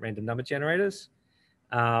random number generators.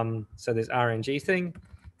 So there's RNG thing,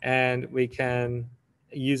 and we can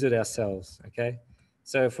use it ourselves. Okay.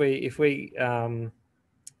 So if we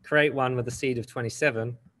create one with a seed of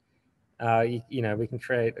 27, you know, we can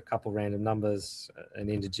create a couple random numbers, an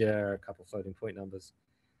integer, a couple floating point numbers.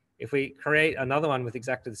 If we create another one with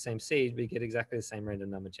exactly the same seed, we get exactly the same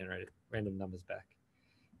random number generated, random numbers back.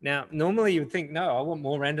 Now, normally you would think, no, I want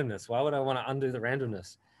more randomness. Why would I want to undo the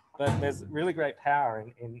randomness? But there's really great power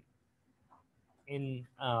in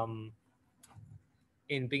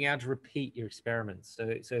being able to repeat your experiments.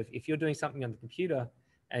 So if you're doing something on the computer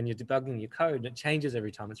and you're debugging your code and it changes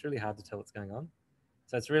every time, it's really hard to tell what's going on.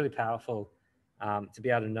 So it's really powerful to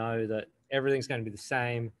be able to know that everything's going to be the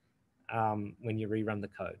same when you rerun the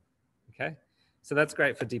code. Okay, so that's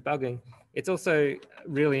great for debugging. It's also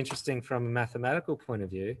really interesting from a mathematical point of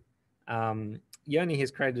view. Yoni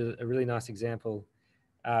has created a really nice example.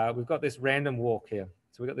 We've got this random walk here.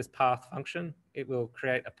 So we've got this path function. It will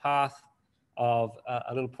create a path of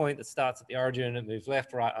a little point that starts at the origin and moves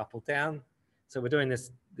left, right, up, or down. So we're doing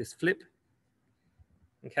this flip.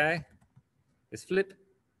 Okay, this flip.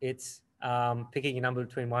 It's picking a number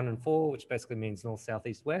between 1 and 4, which basically means north, south,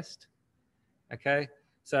 east, west. Okay,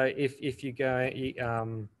 so if you go,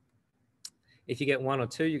 if you get 1 or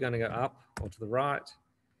 2, you're going to go up or to the right.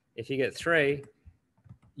 If you get 3,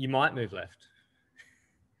 you might move left.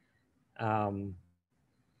 Um,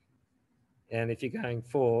 and if you're going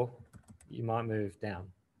 4, you might move down.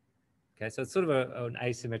 Okay, so it's sort of an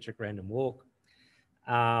asymmetric random walk.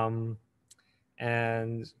 And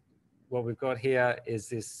what we've got here is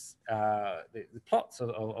this the plots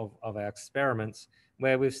of our experiments,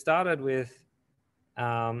 where we've started with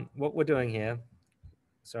what we're doing here.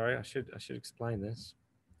 Sorry, I should explain this.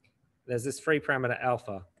 There's this free parameter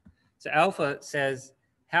alpha. So alpha says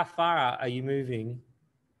how far are you moving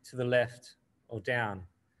to the left or down.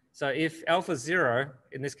 So if alpha is 0,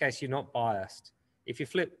 in this case, you're not biased. If you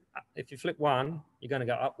flip 1, you're going to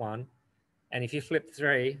go up 1, and if you flip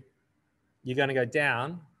 3, you're going to go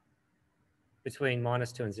down between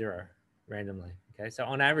 -2 and 0 randomly. Okay, so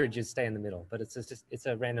on average, you stay in the middle, but it's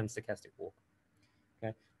a random stochastic walk.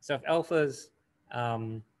 Okay, so if alpha's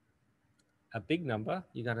a big number,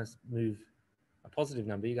 you're going to move a positive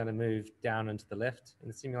number. You're going to move down and to the left in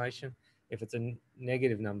the simulation. If it's a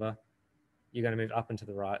negative number, you're going to move up and to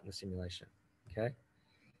the right in the simulation. Okay.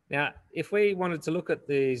 Now, if we wanted to look at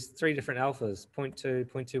these 3 different alphas, 0.2,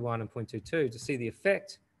 0.21, and 0.22, to see the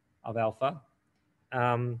effect of alpha,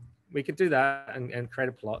 we could do that and create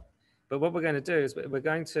a plot. But what we're going to do is we're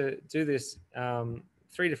going to do this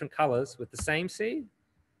 3 different colors with the same seed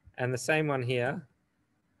and the same one here.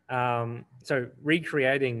 So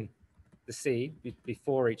recreating the seed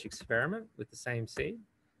before each experiment with the same seed.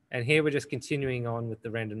 And here we're just continuing on with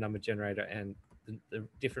the random number generator, and the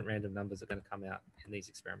different random numbers are going to come out in these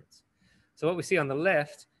experiments. So what we see on the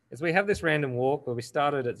left is we have this random walk where we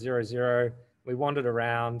started at 0, 0. We wandered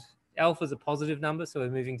around. Alpha is a positive number, so we're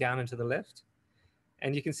moving down into the left.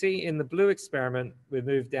 And you can see in the blue experiment, we've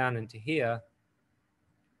moved down into here.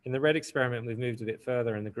 In the red experiment, we've moved a bit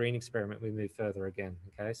further. In the green experiment, we moved further again.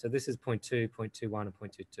 Okay, so this is 0.2, 0.21, and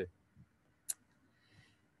 0.22.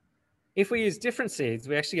 If we use different seeds,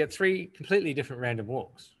 we actually get 3 completely different random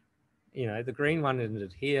walks. You know, the green one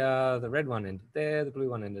ended here, the red one ended there, the blue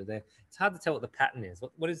one ended there. It's hard to tell what the pattern is.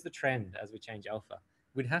 What is the trend as we change alpha?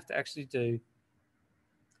 We'd have to actually do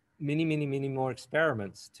many, many, many more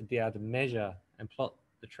experiments to be able to measure and plot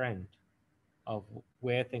the trend of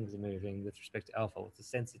where things are moving with respect to alpha. What's the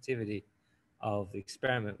sensitivity of the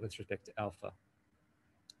experiment with respect to alpha?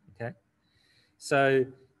 Okay, so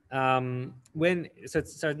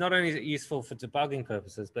so not only is it useful for debugging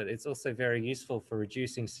purposes, but it's also very useful for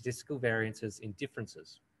reducing statistical variances in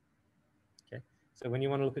differences. Okay, so when you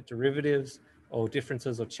want to look at derivatives or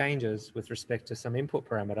differences or changes with respect to some input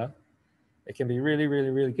parameter, it can be really, really,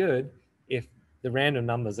 really good if the random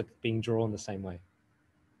numbers are being drawn the same way.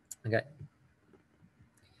 Okay,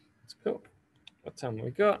 that's cool. What time have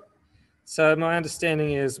we got? So my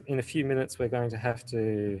understanding is in a few minutes we're going to have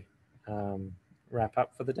to wrap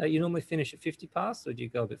up for the day. You normally finish at 50 past, or do you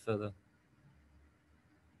go a bit further?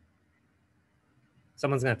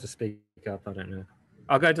 Someone's gonna have to speak up, I don't know.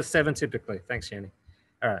 I'll go to 7 typically. Thanks, Yanni.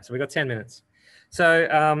 All right, so we've got 10 minutes.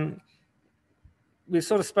 So we've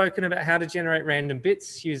sort of spoken about how to generate random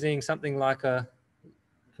bits using something like a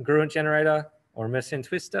congruent generator or a Mercian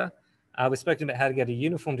twister. We've spoken about how to get a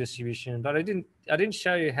uniform distribution, but I didn't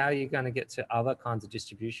show you how you're going to get to other kinds of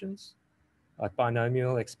distributions, like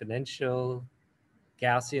binomial, exponential,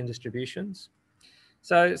 Gaussian distributions.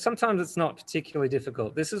 So sometimes it's not particularly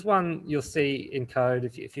difficult. This is one you'll see in code.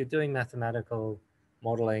 If you're doing mathematical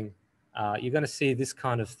modeling, you're going to see this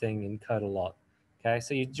kind of thing in code a lot. Okay,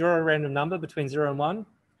 so you draw a random number between 0 and 1.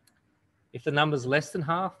 If the number's less than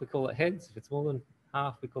half, we call it heads. If it's more than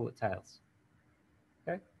half, we call it tails.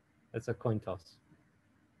 Okay, that's a coin toss.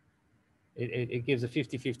 It gives a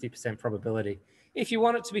 50-50% probability. If you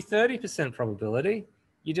want it to be 30% probability,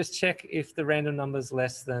 you just check if the random number is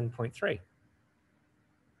less than 0.3.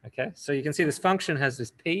 Okay, so you can see this function has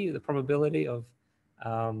this p, the probability of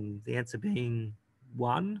the answer being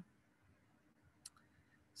 1.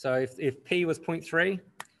 So if p was 0.3,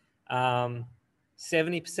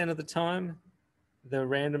 70% of the time, the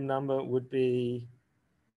random number would be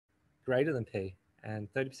greater than p, and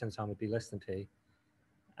 30% of the time would be less than p.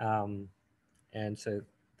 And so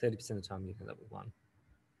 30% of the time you can end up with 1.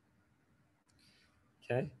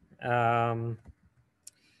 Okay.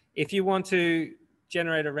 If you want to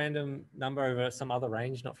generate a random number over some other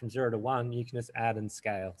range, not from 0 to 1, you can just add and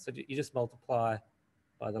scale. So you just multiply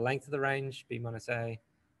by the length of the range, b minus a,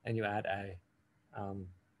 and you add a.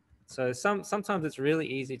 So sometimes it's really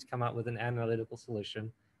easy to come up with an analytical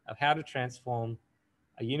solution of how to transform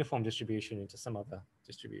a uniform distribution into some other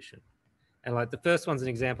distribution. And like the first one's an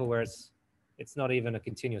example where it's not even a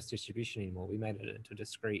continuous distribution anymore. We made it into a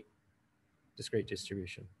discrete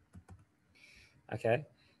distribution. Okay.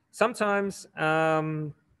 Sometimes,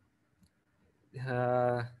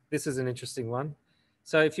 this is an interesting one.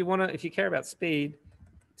 So if you care about speed,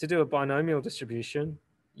 to do a binomial distribution,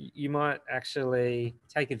 you might actually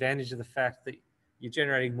take advantage of the fact that you're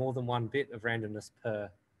generating more than one bit of randomness per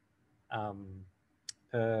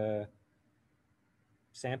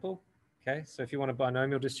sample. Okay, so if you want a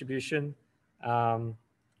binomial distribution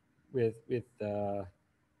with oh,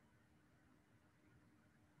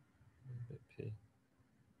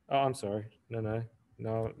 I'm sorry, no,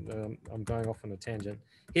 I'm going off on a tangent.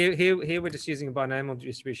 Here we're just using a binomial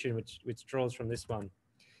distribution which draws from this one.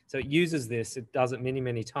 So it uses this, it does it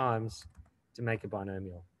many times to make a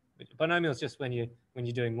binomial. Binomial is just when you're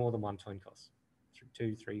doing more than one twin cos,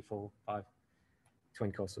 2, 3, 4, 5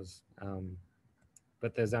 twin cosses.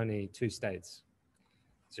 But there's only two states,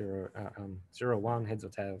 0, 1, heads or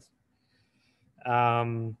tails.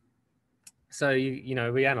 So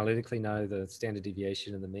we analytically know the standard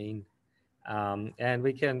deviation and the mean, and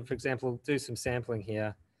we can, for example, do some sampling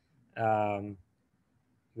here,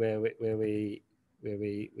 where we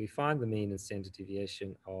find the mean and standard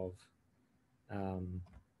deviation of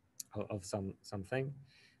something.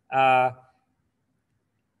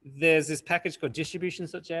 There's this package called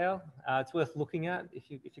distributions.jl. It's worth looking at if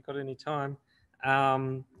you've got any time.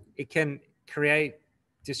 It can create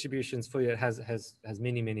distributions for you. It has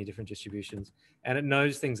many different distributions, and it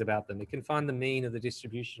knows things about them. It can find the mean of the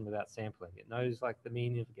distribution without sampling. It knows like the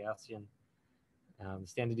mean of Gaussian,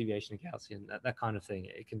 standard deviation of Gaussian, that kind of thing.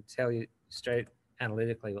 It can tell you straight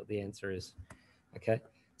analytically what the answer is. Okay,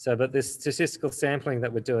 so but this statistical sampling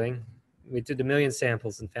that we're doing, we did 1 million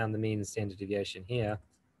samples and found the mean and standard deviation here.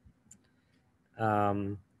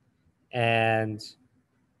 And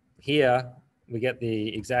here we get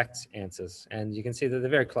the exact answers, and you can see that they're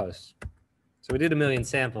very close. So we did 1 million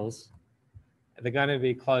samples. They're going to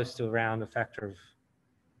be close to around a factor of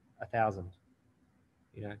 1,000,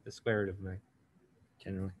 the square root of a million,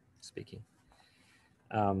 generally speaking.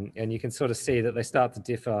 And you can sort of see that they start to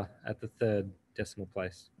differ at the third decimal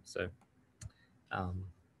place. So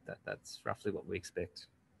that's roughly what we expect.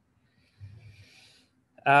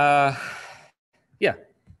 Yeah.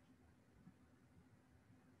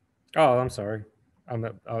 Oh, I'm sorry. I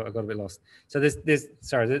got a bit lost. So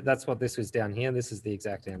that's what this was down here. This is the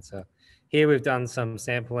exact answer. Here we've done some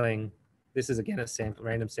sampling. This is again a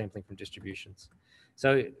random sampling from distributions.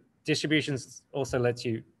 So distributions also lets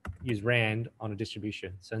you use rand on a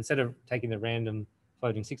distribution. So instead of taking the random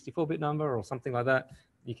floating 64-bit number or something like that,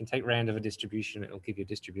 you can take rand of a distribution. It'll give you a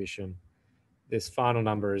distribution. This final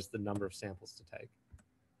number is the number of samples to take.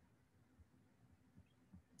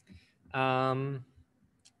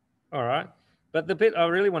 All right. But the bit I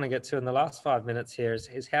really want to get to in the last 5 minutes here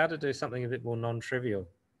is how to do something a bit more non-trivial.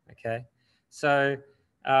 Okay. So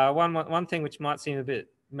one thing which might seem a bit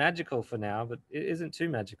magical for now, but it isn't too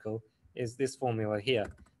magical, is this formula here.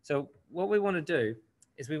 So what we want to do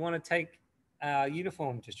is we want to take a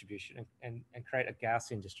uniform distribution and create a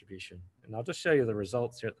Gaussian distribution. And I'll just show you the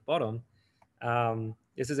results here at the bottom.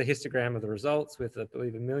 This is a histogram of the results with, I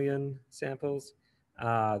believe, 1 million samples.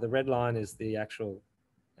 The red line is the actual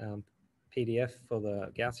PDF for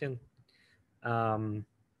the Gaussian.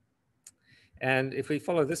 And if we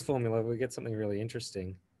follow this formula, we get something really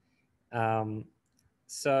interesting.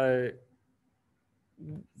 So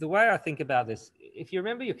the way I think about this, if you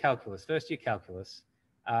remember your calculus, first year calculus,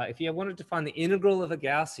 if you wanted to find the integral of a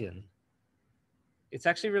Gaussian, it's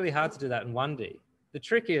actually really hard to do that in 1D. The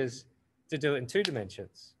trick is to do it in 2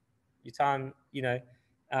 dimensions. You time, a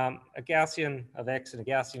Gaussian of X and a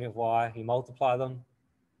Gaussian of Y, you multiply them,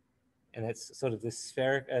 and it's sort of this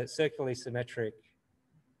circularly symmetric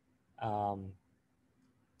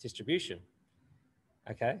distribution,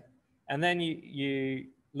 okay? And then you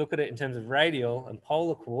look at it in terms of radial and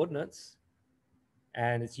polar coordinates,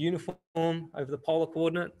 and it's uniform over the polar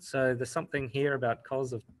coordinate. So there's something here about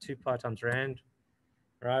cos of 2 pi times rand,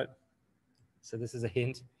 right? So this is a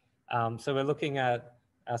hint. So we're looking at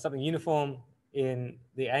something uniform in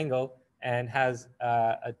the angle and has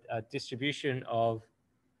a distribution of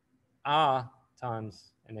r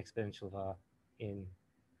times an exponential of r in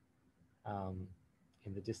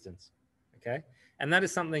the distance, okay? And that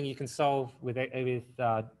is something you can solve with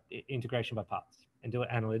integration by parts and do it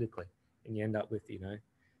analytically, and you end up with,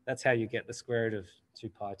 that's how you get the square root of 2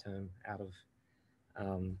 pi term out of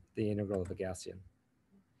the integral of a Gaussian.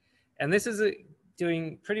 And this is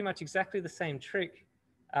doing pretty much exactly the same trick.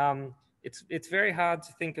 It's very hard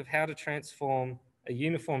to think of how to transform a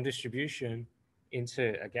uniform distribution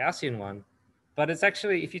into a Gaussian one, but it's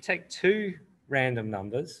actually, if you take 2 random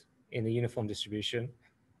numbers in the uniform distribution,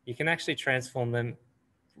 you can actually transform them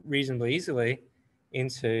reasonably easily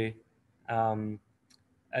into a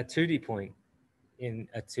 2D point in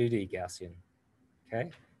a 2D Gaussian. Okay,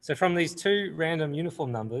 so from these two random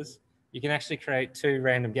uniform numbers, you can actually create two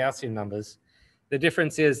random Gaussian numbers. The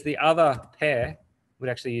difference is the other pair would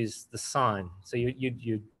actually use the sign. So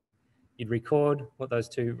you'd record what those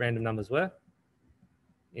two random numbers were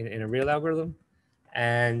in a real algorithm,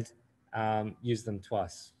 and use them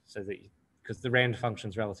twice, so that because the rand function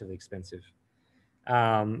is relatively expensive.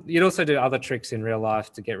 You'd also do other tricks in real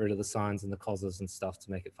life to get rid of the sines and the causes and stuff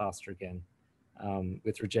to make it faster again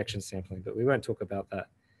with rejection sampling, but we won't talk about that.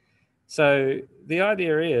 So the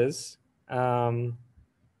idea is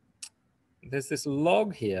there's this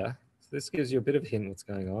log here. So this gives you a bit of a hint what's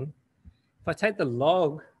going on. If I take the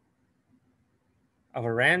log of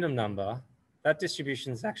a random number, that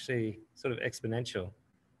distribution is actually sort of exponential.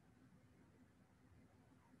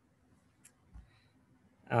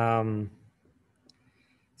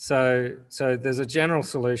 So there's a general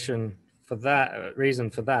solution for that, reason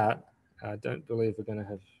for that. I don't believe we're going to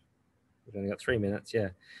have, we've only got 3 minutes, yeah.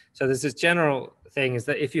 So there's this general thing is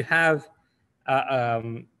that if you have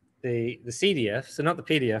the CDF, so not the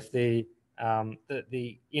PDF,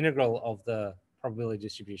 the integral of the probability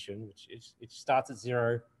distribution, which starts at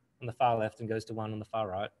 0 on the far left and goes to 1 on the far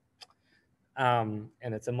right, and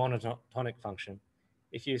it's a monotonic function.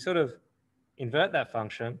 If you sort of invert that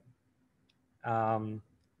function,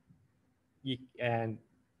 you and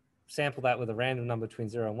sample that with a random number between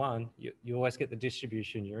 0 and 1, you always get the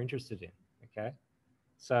distribution you're interested in. Okay,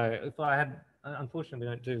 so if I had, unfortunately, we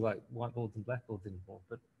don't do like whiteboards and blackboards anymore,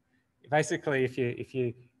 but basically, if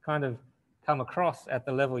you kind of come across at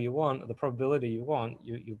the level you want, or the probability you want,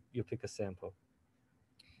 you pick a sample.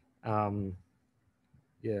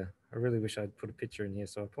 Yeah, I really wish I'd put a picture in here,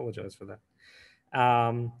 so I apologize for that.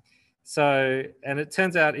 So, and it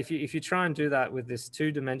turns out if you try and do that with this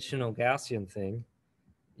two-dimensional Gaussian thing,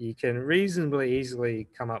 you can reasonably easily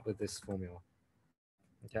come up with this formula.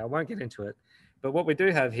 Okay, I won't get into it, but what we do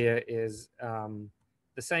have here is the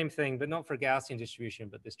same thing, but not for a Gaussian distribution,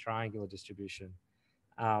 but this triangular distribution,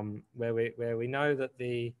 where we know that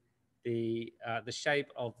the shape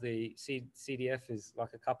of the CDF is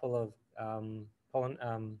like a couple of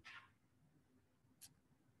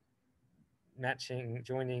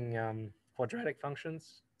joining quadratic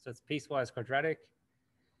functions. So it's piecewise quadratic.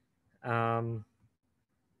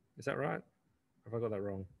 Is that right? Or have I got that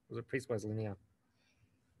wrong? Was it piecewise linear?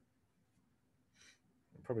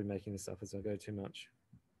 I'm probably making this up as I go too much.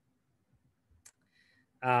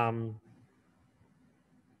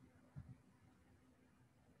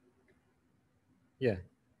 Yeah.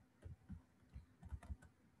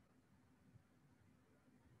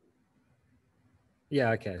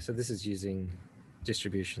 Yeah, okay. So this is using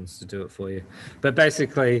distributions to do it for you. But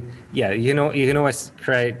basically, yeah, you can always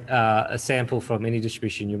create a sample from any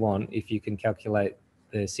distribution you want if you can calculate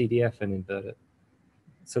the CDF and invert it.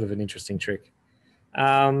 It's sort of an interesting trick.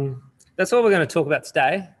 That's all we're going to talk about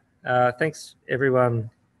today. Thanks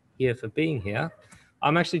everyone here for being here.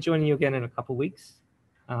 I'm actually joining you again in a couple of weeks.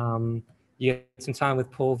 You get some time with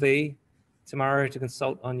Paul V tomorrow to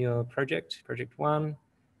consult on your project 1.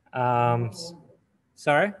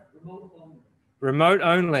 Sorry? Remote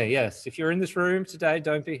only, yes. If you're in this room today,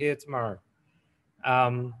 don't be here tomorrow.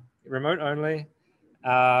 Remote only.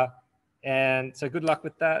 And so good luck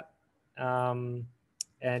with that. And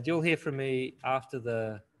you'll hear from me after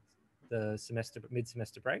the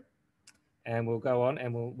mid-semester break. And we'll go on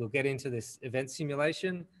and we'll get into this event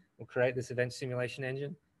simulation. We'll create this event simulation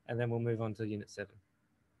engine, and then we'll move on to Unit 7.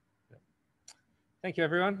 Thank you,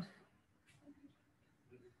 everyone.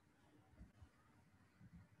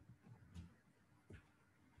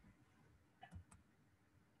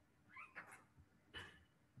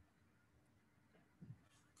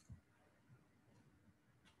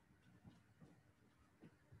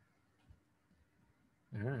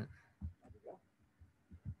 All right.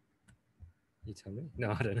 You tell me.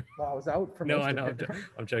 No, I don't know. Well, I was out for No, I know.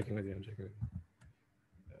 I'm joking with you. I'm joking with you.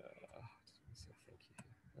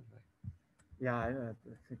 Yeah, I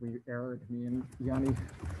think we erred, me and Yanni.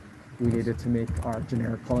 We needed to make our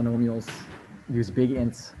generic polynomials use big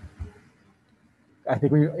ints. I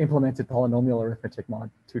think we implemented polynomial arithmetic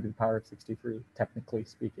mod 2 to the power of 63, technically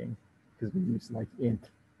speaking, because we used like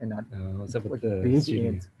int and not like big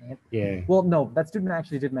student? int. Yeah. Well, no, that student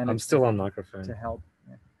actually did manage. I'm still on microphone to help.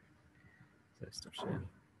 Yeah. So stop sharing.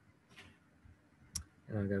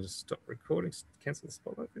 And I'm going to stop recording. Cancel the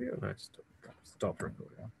spotlight video. No, stop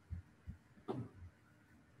recording.